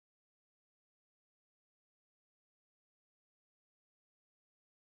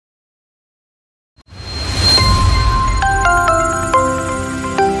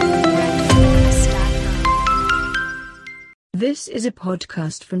This is a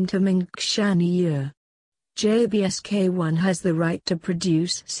podcast from Taminkshaniyur. JBSK1 has the right to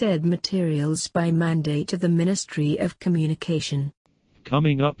produce said materials by mandate of the Ministry of Communication.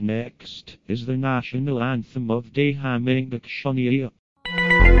 Coming up next is the national anthem of Taminkshaniyur.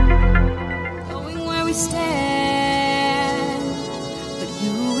 Going where we stand, but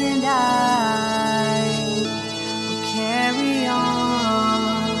you and I will carry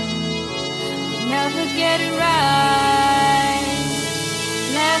on. We never get it right,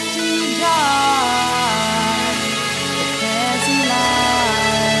 left in the dark, but there's a light.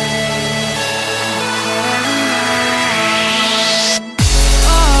 Carry on.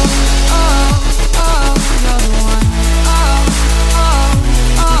 Oh, oh, oh, you're the one. Oh, oh,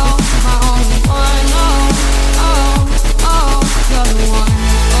 oh, my only one. Oh, oh, oh, you're the one.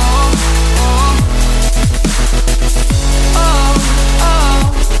 Oh, oh, oh,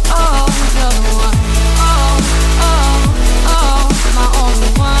 oh, oh, you're the one. Oh, oh, oh, my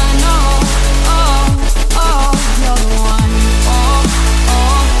only one. Oh, oh, oh, you're the one. Oh,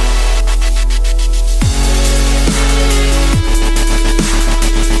 oh.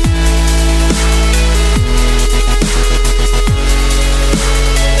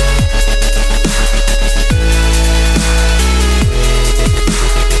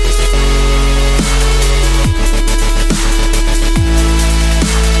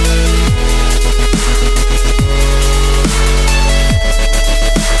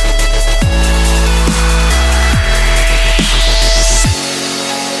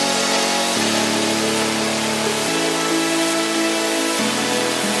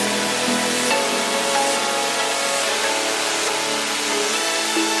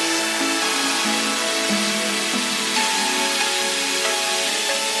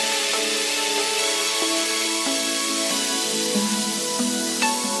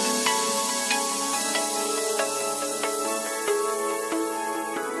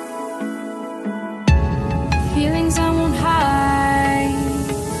 Feelings I won't hide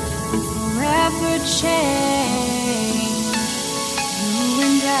will forever change. You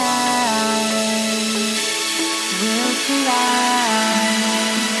and I will collide.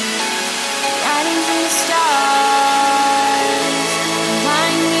 Writings in the stars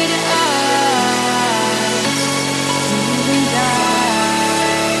remind me to us. You and I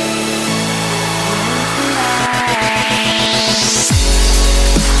will collide.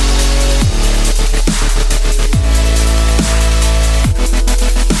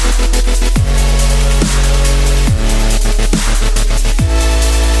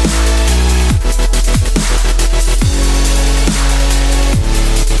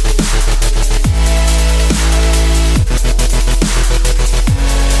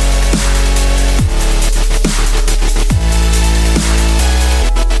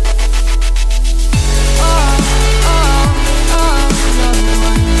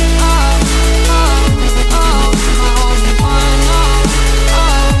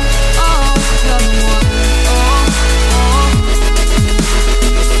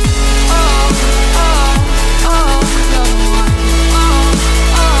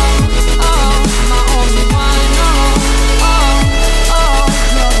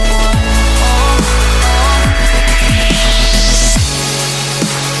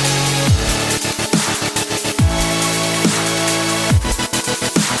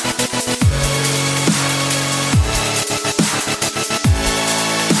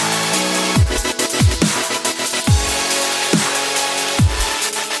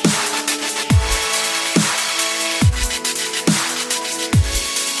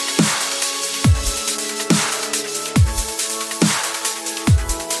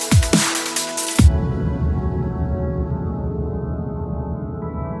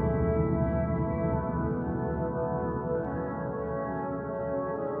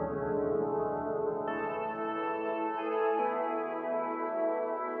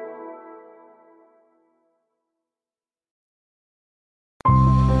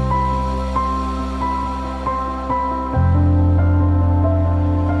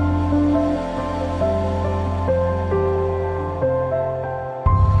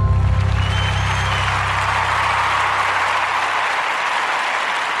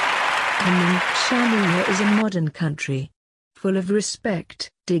 Taminkshaniyur is a modern country, full of respect,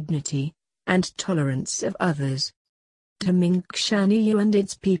 dignity, and tolerance of others. Taminkshaniyur and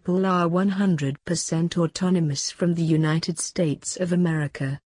its people are 100% autonomous from the United States of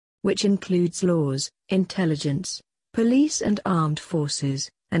America, which includes laws, intelligence, police and armed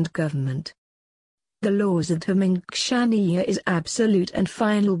forces, and government. The laws of Taminkshaniyur is absolute and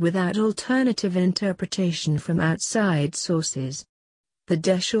final without alternative interpretation from outside sources. The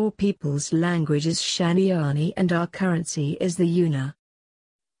Deshore people's language is Shaniani and our currency is the Una.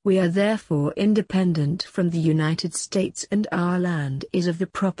 We are therefore independent from the United States and our land is of the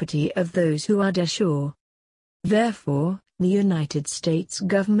property of those who are Deshore. Therefore, the United States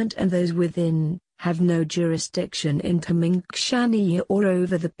government and those within have no jurisdiction in Taminxania or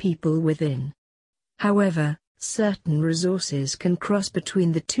over the people within. However, certain resources can cross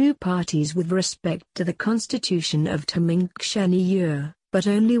between the two parties with respect to the Constitution of Taminxania, but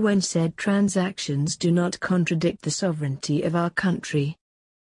only when said transactions do not contradict the sovereignty of our country.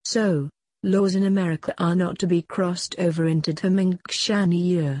 So, laws in America are not to be crossed over into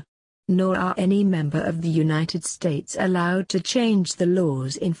Taminxania. Nor are any member of the United States allowed to change the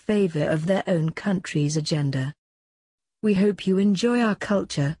laws in favor of their own country's agenda. We hope you enjoy our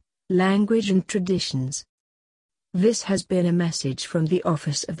culture, language and traditions. This has been a message from the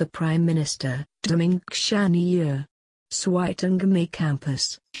Office of the Prime Minister, Taminxania, Switangami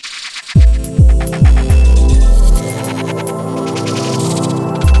Campus.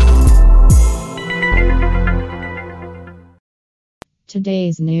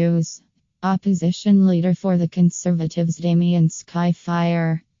 Today's news. Opposition leader for the Conservatives Damian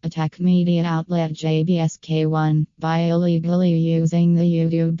Skyfire attack media outlet JBSK1 by illegally using the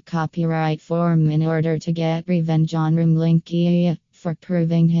YouTube copyright form in order to get revenge on Rumlinkia for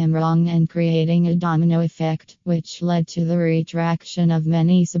proving him wrong and creating a domino effect, which led to the retraction of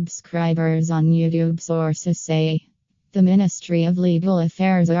many subscribers on YouTube, sources say. The Ministry of Legal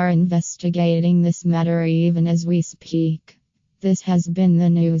Affairs are investigating this matter even as we speak. This has been the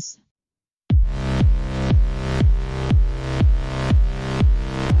news.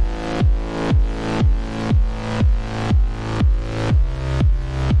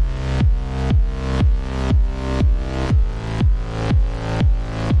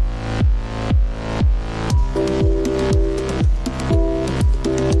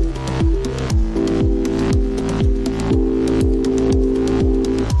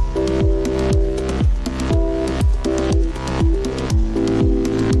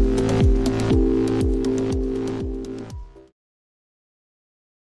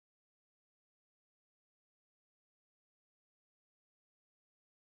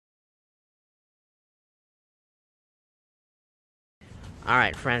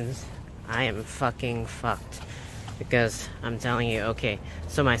 Alright friends, I am fucking fucked, because I'm telling you, okay,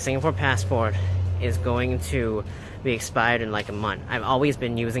 so my Singapore passport is going to be expired in like a month. I've always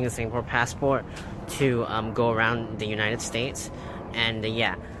been using the Singapore passport to go around the United States, and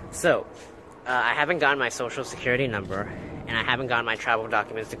yeah, so I haven't gotten my social security number, and I haven't gotten my travel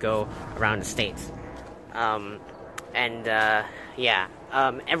documents to go around the States. Every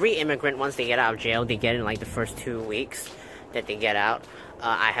immigrant, once they get out of jail, they get it in like the first 2 weeks that they get out.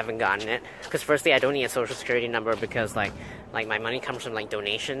 I haven't gotten it because firstly I don't need a social security number because like my money comes from like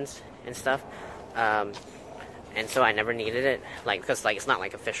donations and stuff, and so I never needed it because it's not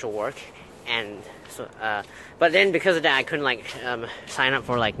like official work, and so but then because of that I couldn't sign up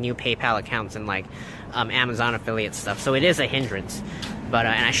for like new PayPal accounts and Amazon affiliate stuff, so it is a hindrance, but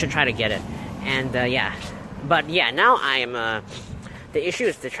and I should try to get it, and now I am the issue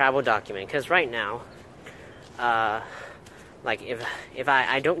is the travel document, because right now if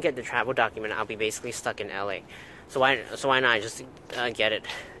I don't get the travel document, I'll be basically stuck in LA. So why not just get it?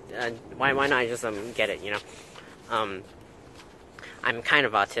 Why not just get it? You know, I'm kind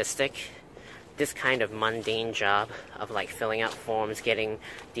of autistic. This kind of mundane job of filling out forms, getting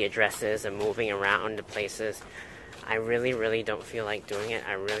the addresses, and moving around to places, I really don't feel like doing it.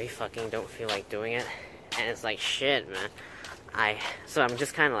 I really fucking don't feel like doing it, and it's like shit, man. So I'm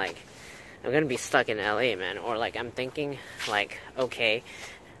just kind of I'm gonna be stuck in LA, man, or I'm thinking okay,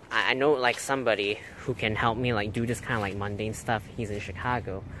 I know somebody who can help me do this kind of mundane stuff. He's in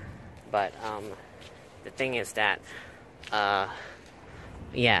Chicago, but the thing is that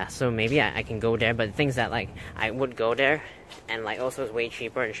so maybe I can go there, but the thing is that I would go there, and also it's way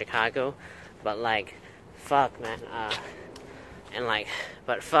cheaper in Chicago, but fuck, man,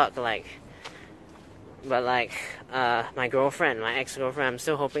 my girlfriend, my ex-girlfriend, I'm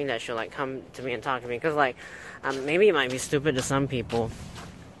still hoping that she'll come to me and talk to me, because maybe it might be stupid to some people,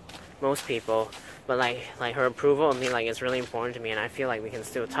 most people, but her approval of me is really important to me, and I feel we can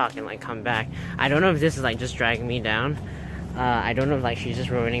still talk and come back. I don't know if this is just dragging me down. I don't know if she's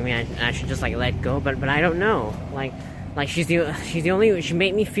just ruining me and I should just let go, but I don't know. She's the only, she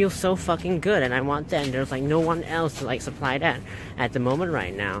made me feel so fucking good, and I want that, and there's no one else to supply that at the moment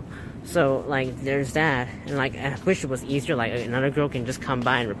right now. So there's that, and I wish it was easier, another girl can just come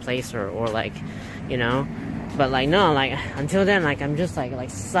by and replace her, or you know, but no, until then, I'm just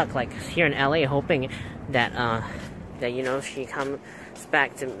stuck here in LA, hoping that that she pops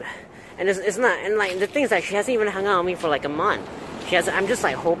back to, and it's not, and like the thing is that she hasn't even hung out with me for like a month. I'm just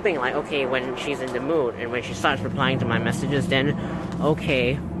like hoping like, okay, when she's in the mood and when she starts replying to my messages, then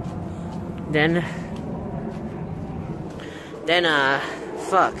okay, then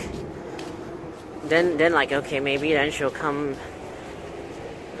fuck, then like, okay, maybe then she'll come,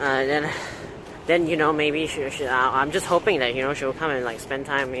 then you know, maybe I'm just hoping that, you know, she'll come and like spend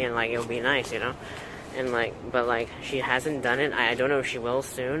time with me and like it'll be nice, you know, and like, but like she hasn't done it. I don't know if she will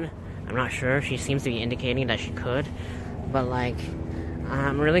soon. I'm not sure. She seems to be indicating that she could, but like,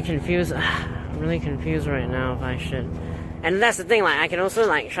 I'm really confused. I'm really confused right now if I should. And that's the thing, like, I can also,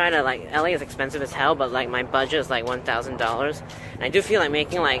 like, try to, like, LA is expensive as hell, but, like, my budget is, like, $1,000. And I do feel like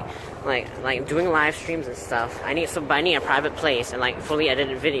making, like, doing live streams and stuff. I need a private place and, like, fully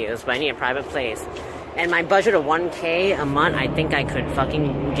edited videos, but I need a private place. And my budget of $1K a month, I think I could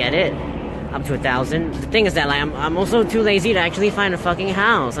fucking get it up to $1,000. The thing is that, like, I'm also too lazy to actually find a fucking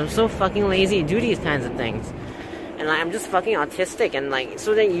house. I'm so fucking lazy to do these kinds of things. And, like, I'm just fucking autistic, and, like,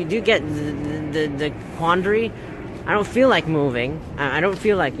 so that you do get the quandary. I don't feel like moving. I don't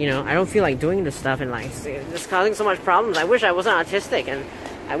feel like, you know, I don't feel like doing this stuff, and like it's causing so much problems. I wish I wasn't autistic, and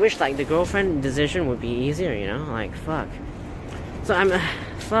I wish like the girlfriend decision would be easier, you know, like fuck. So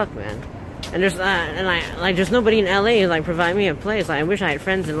fuck, man. And there's there's nobody in LA who like provide me a place. Like, I wish I had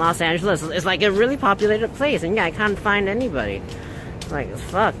friends in Los Angeles. It's like a really populated place, and yeah, I can't find anybody. Like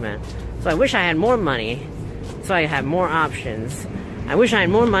fuck, man. So I wish I had more money, so I had more options. I wish I had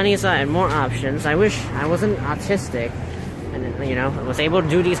more money so I had more options. I wish I wasn't autistic and, you know, was able to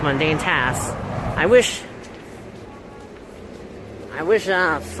do these mundane tasks. I wish,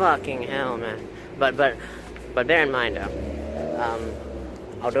 fucking hell, man. But bear in mind,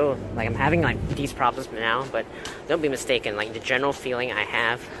 although, like, I'm having, like, these problems now, but don't be mistaken, like, the general feeling I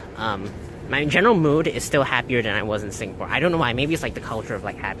have, my general mood is still happier than I was in Singapore. I don't know why. Maybe it's, like, the culture of,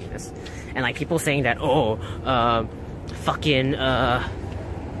 like, happiness. And, like, people saying that,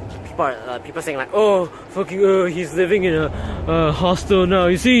 people saying like, oh, fucking, he's living in a hostel now.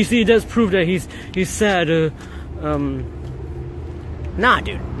 You see, that's proof that he's sad. Nah,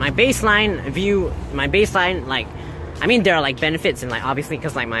 dude. My baseline, like, I mean, there are like benefits, and like obviously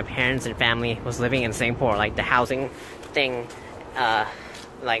because like my parents and family was living in Singapore, like the housing thing,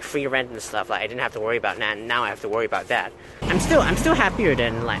 like free rent and stuff, like I didn't have to worry about that. Now I have to worry about that. I'm still happier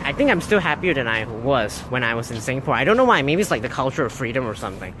than, like, I think I'm still happier than I was when I was in Singapore. I don't know why. Maybe it's like the culture of freedom or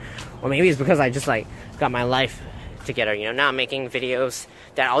something, or maybe it's because I just like got my life together. You know, now I'm making videos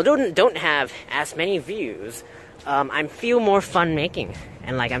that although don't have as many views, I feel more fun making,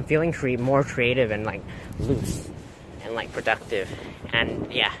 and like I'm feeling more creative and like loose and like productive,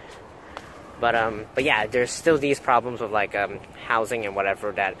 and yeah. But yeah, there's still these problems with like housing and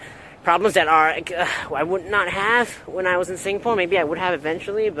whatever, that problems that are I would not have when I was in Singapore. Maybe I would have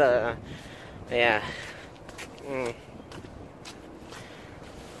eventually, but yeah.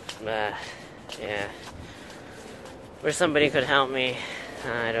 Yeah. Wish somebody could help me.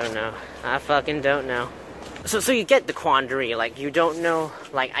 I don't know. I fucking don't know. So you get the quandary, like you don't know,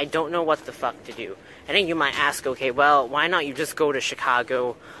 like I don't know what the fuck to do. And then you might ask, okay, well, why not you just go to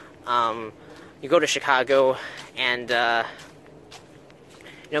Chicago? You go to Chicago and, you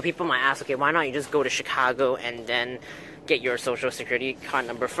know, people might ask, okay, why not you just go to Chicago and then get your social security card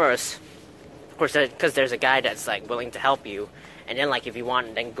number first? Of course, because there's a guy that's, like, willing to help you. And then, like, if you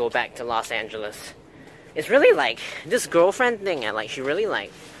want, then go back to Los Angeles. It's really, like, this girlfriend thing, and, like, she really,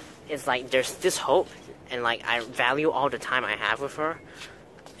 like, it's, like, there's this hope. And, like, I value all the time I have with her.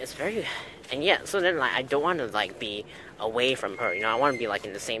 It's very... And yeah, so then, like, I don't want to, like, be away from her, you know, I want to be, like,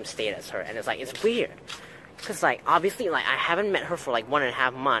 in the same state as her, and it's, like, it's weird, because, like, obviously, like, I haven't met her for, like,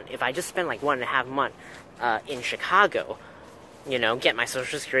 1.5 months. If I just spend, like, 1.5 months, in Chicago, you know, get my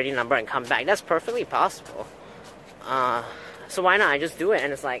social security number and come back, that's perfectly possible, so why not, I just do it,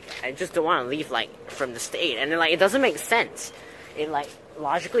 and it's, like, I just don't want to leave, like, from the state, and then, like, it doesn't make sense, it, like,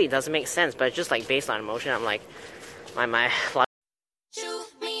 logically, it doesn't make sense, but it's just, like, based on emotion, I'm, like, my